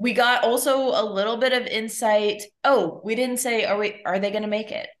 We got also a little bit of insight. Oh, we didn't say, are they going to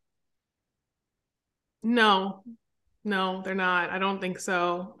make it? no, no, they're not. I don't think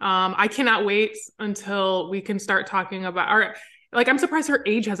so. I cannot wait until we can start talking about, or Like, I'm surprised her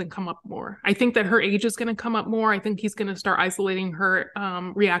age hasn't come up more. I think that her age is going to come up more. I think he's going to start isolating her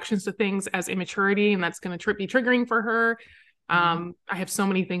reactions to things as immaturity, and that's going to be triggering for her. I have so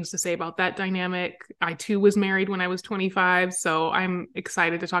many things to say about that dynamic. I too was married when I was 25, so I'm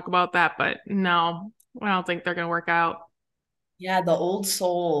excited to talk about that. But no, I don't think they're going to work out. Yeah, the old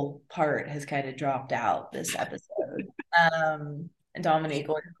soul part has kind of dropped out this episode. Dominique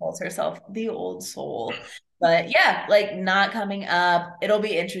Gordon calls herself the old soul. But yeah, like not coming up. It'll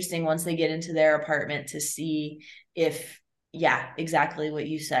be interesting once they get into their apartment to see if, yeah, exactly what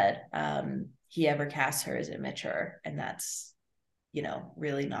you said. He ever casts her as immature, and that's,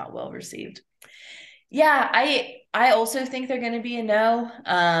 really not well received. Yeah, I also think they're going to be a no.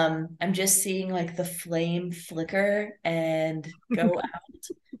 I'm just seeing like the flame flicker and go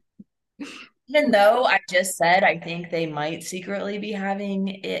out. Even though I just said I think they might secretly be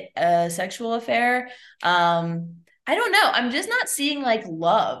having a sexual affair. I don't know. I'm just not seeing like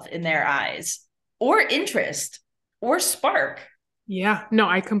love in their eyes or interest or spark. Yeah, no,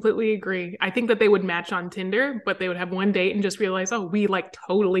 I completely agree. I think that they would match on Tinder, but they would have one date and just realize, oh, we like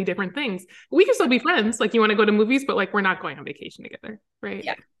totally different things. We can still be friends. Like, you want to go to movies, but like, we're not going on vacation together. Right.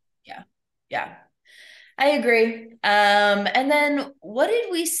 Yeah. I agree. And then what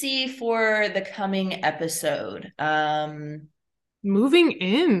did we see for the coming episode? Moving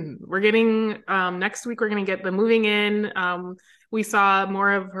in. We're getting next week we're gonna get the moving in. We saw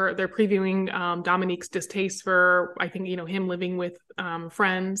more of her, they're previewing Dominique's distaste for, I think, him living with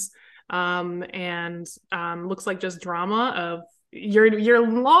friends. And looks like just drama of your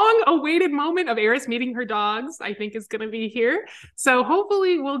long awaited moment of Eris meeting her dogs, I think is gonna be here. So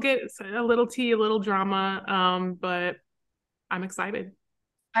hopefully we'll get a little tea, a little drama. But I'm excited.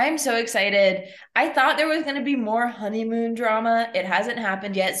 I'm so excited. I thought there was going to be more honeymoon drama. It hasn't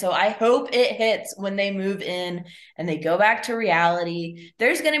happened yet. So I hope it hits when they move in and they go back to reality.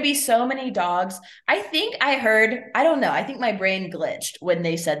 There's going to be so many dogs. I think I heard, I don't know, I think my brain glitched when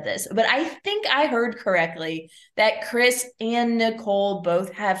they said this, but I think I heard correctly that Chris and Nicole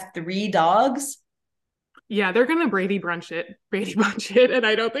both have 3 dogs. Yeah, they're going to Brady Bunch it, and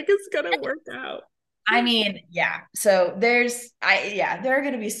I don't think it's going to work out. I mean, yeah. So there are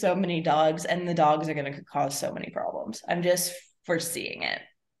going to be so many dogs, and the dogs are going to cause so many problems. I'm just foreseeing it.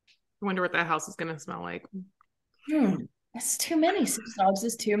 I wonder what that house is going to smell like. That's too many. 6 dogs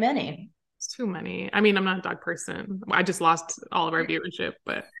is too many. It's too many. I mean, I'm not a dog person. I just lost all of our viewership,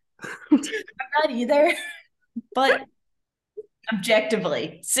 but I'm not either. But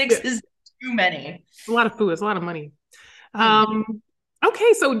objectively, 6 is too many. It's a lot of food. It's a lot of money.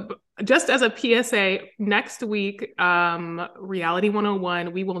 Okay, so just as a PSA, next week, Reality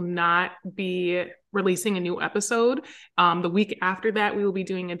 101, we will not be releasing a new episode. The week after that, we will be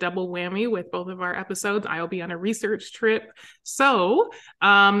doing a double whammy with both of our episodes. I'll be on a research trip. So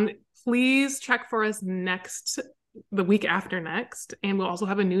please check for us the week after next. And we'll also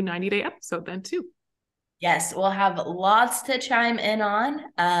have a new 90-day episode then too. Yes, we'll have lots to chime in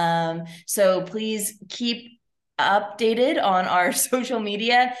on. So please keep updated on our social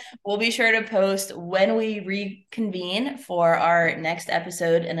media. We'll be sure to post when we reconvene for our next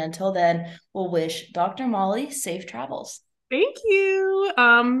episode. And until then, we'll wish Dr. Molly safe travels. Thank you.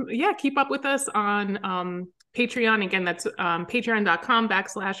 Keep up with us on Patreon. Again, that's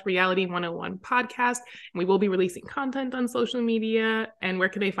patreon.com/reality101 podcast. And we will be releasing content on social media. And where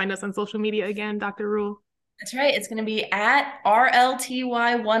can they find us on social media again, Dr. Rule? That's right. It's going to be at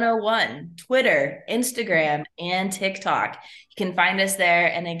RLTY101, Twitter, Instagram, and TikTok. You can find us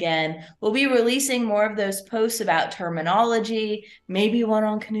there. And again, we'll be releasing more of those posts about terminology, maybe one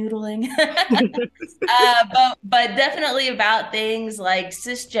on canoodling, but definitely about things like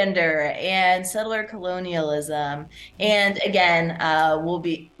cisgender and settler colonialism. And again, we'll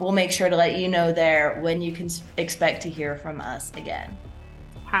make sure to let you know there when you can expect to hear from us again.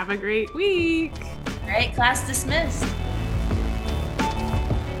 Have a great week. All right, class dismissed.